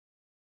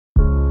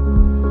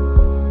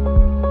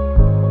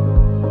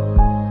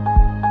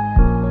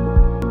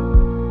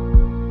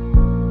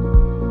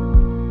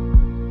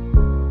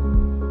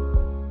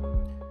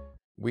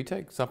We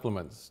take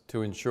supplements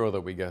to ensure that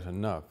we get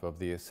enough of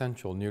the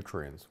essential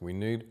nutrients we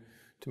need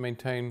to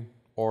maintain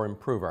or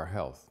improve our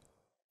health.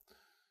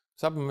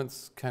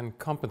 Supplements can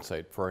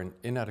compensate for an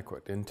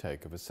inadequate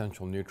intake of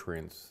essential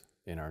nutrients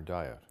in our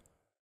diet.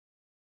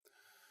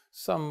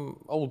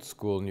 Some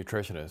old-school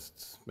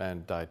nutritionists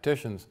and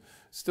dietitians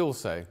still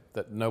say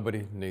that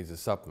nobody needs a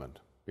supplement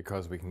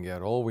because we can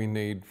get all we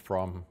need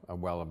from a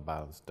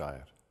well-balanced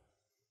diet.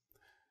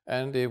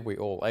 And if we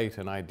all ate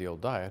an ideal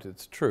diet,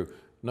 it's true,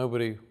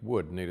 nobody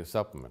would need a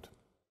supplement.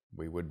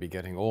 We would be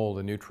getting all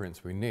the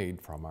nutrients we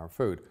need from our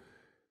food.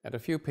 And a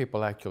few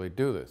people actually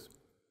do this.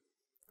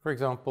 For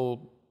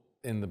example,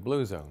 in the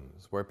blue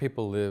zones, where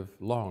people live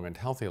long and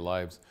healthy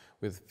lives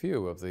with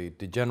few of the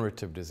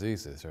degenerative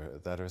diseases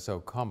that are so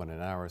common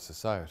in our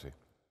society.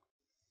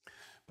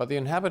 But the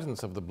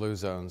inhabitants of the blue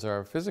zones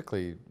are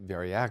physically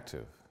very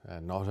active,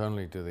 and not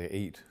only do they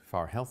eat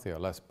far healthier,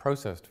 less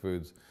processed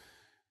foods,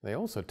 they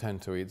also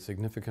tend to eat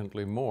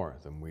significantly more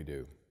than we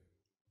do.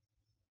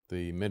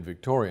 The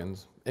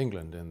mid-Victorians,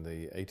 England in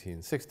the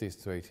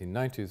 1860s to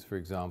 1890s, for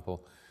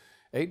example,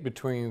 ate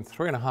between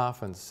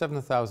 3,500 and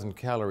 7,000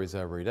 calories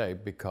every day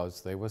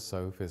because they were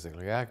so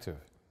physically active.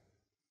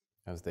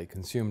 As they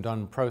consumed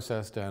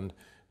unprocessed and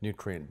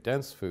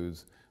nutrient-dense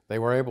foods, they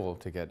were able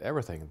to get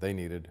everything they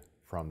needed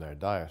from their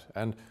diet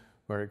and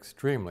were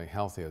extremely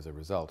healthy as a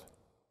result.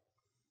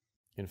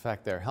 In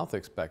fact, their health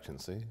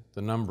expectancy,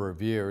 the number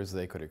of years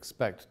they could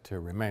expect to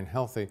remain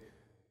healthy,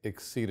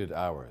 exceeded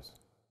ours.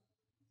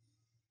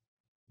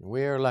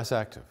 We are less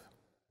active.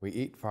 We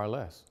eat far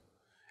less.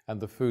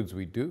 And the foods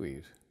we do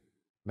eat,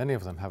 many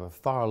of them have a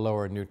far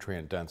lower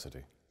nutrient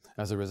density.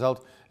 As a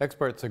result,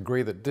 experts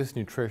agree that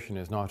disnutrition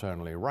is not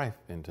only rife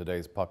in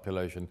today's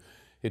population,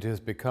 it has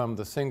become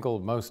the single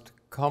most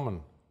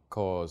common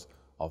cause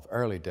of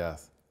early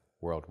death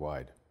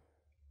worldwide.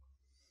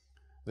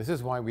 This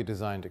is why we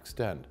designed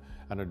Xtend,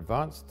 an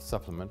advanced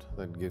supplement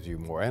that gives you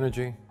more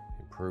energy,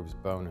 improves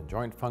bone and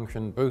joint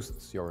function,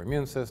 boosts your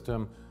immune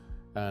system,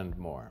 and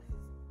more.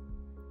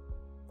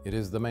 It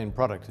is the main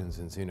product in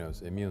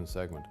Zinzino's immune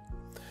segment.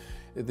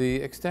 The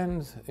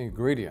Xtend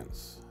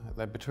ingredients,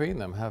 that between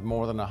them have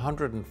more than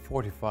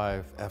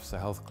 145 EFSA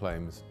health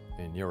claims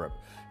in Europe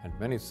and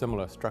many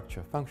similar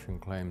structure function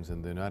claims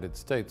in the United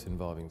States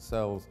involving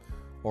cells,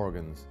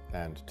 organs,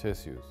 and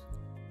tissues.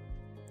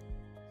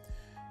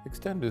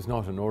 Xtend is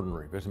not an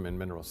ordinary vitamin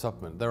mineral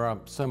supplement. There are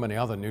so many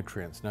other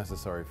nutrients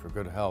necessary for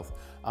good health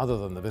other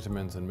than the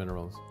vitamins and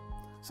minerals,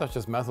 such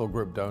as methyl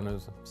group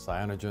donors,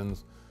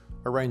 cyanogens,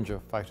 a range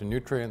of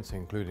phytonutrients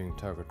including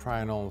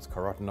tocotrienols,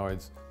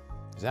 carotenoids,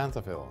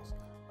 xanthophylls,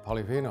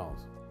 polyphenols,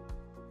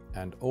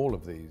 and all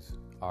of these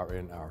are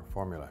in our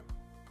formula.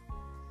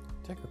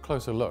 Take a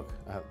closer look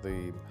at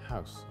the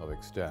house of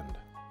Xtend.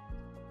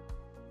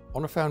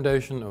 On a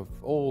foundation of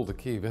all the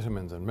key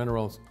vitamins and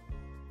minerals,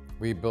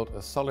 we built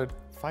a solid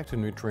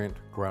phytonutrient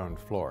ground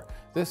floor.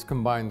 This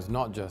combines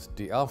not just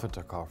D-alpha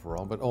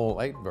tocopherol, but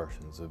all 8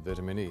 versions of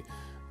vitamin E,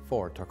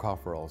 4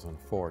 tocopherols and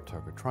 4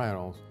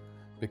 tocotrienols,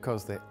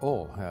 because they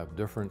all have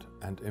different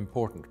and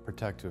important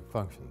protective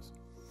functions.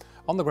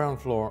 On the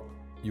ground floor,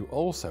 you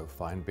also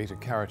find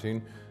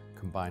beta-carotene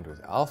combined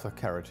with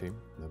alpha-carotene,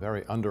 the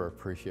very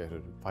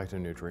underappreciated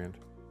phytonutrient,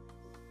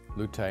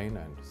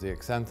 lutein and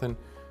zeaxanthin,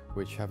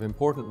 which have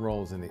important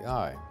roles in the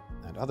eye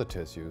and other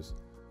tissues,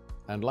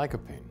 and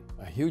lycopene,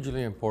 a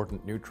hugely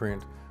important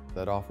nutrient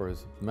that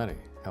offers many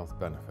health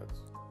benefits.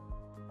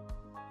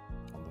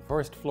 On the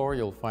first floor,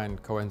 you'll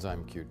find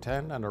coenzyme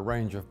Q10 and a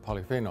range of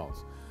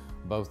polyphenols,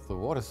 both the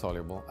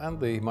water-soluble and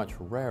the much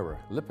rarer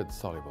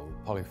lipid-soluble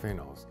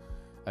polyphenols,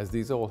 as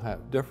these all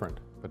have different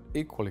but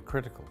equally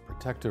critical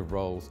protective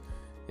roles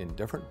in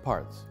different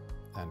parts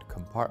and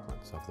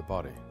compartments of the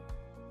body.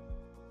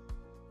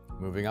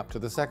 Moving up to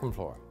the second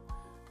floor,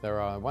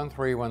 there are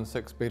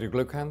 1,3,1,6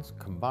 beta-glucans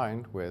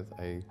combined with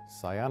a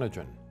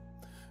cyanogen.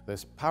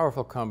 This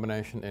powerful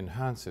combination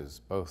enhances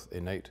both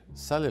innate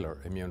cellular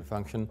immune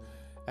function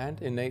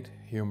and innate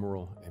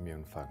humoral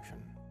immune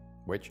function,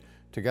 which,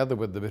 together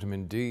with the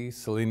vitamin D,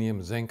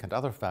 selenium, zinc, and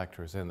other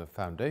factors in the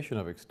foundation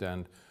of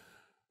Xtend,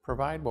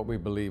 provide what we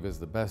believe is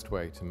the best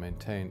way to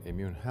maintain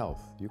immune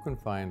health you can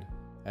find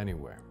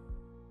anywhere.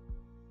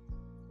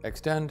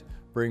 Xtend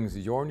brings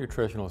your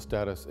nutritional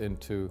status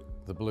into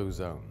the blue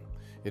zone.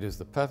 It is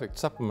the perfect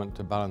supplement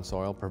to balance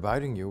oil,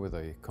 providing you with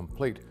a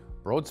complete,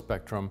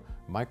 broad-spectrum,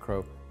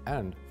 micro,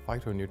 and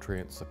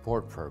phytonutrient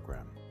support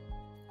program,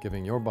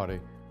 giving your body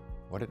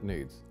what it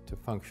needs to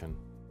function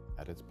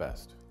at its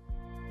best.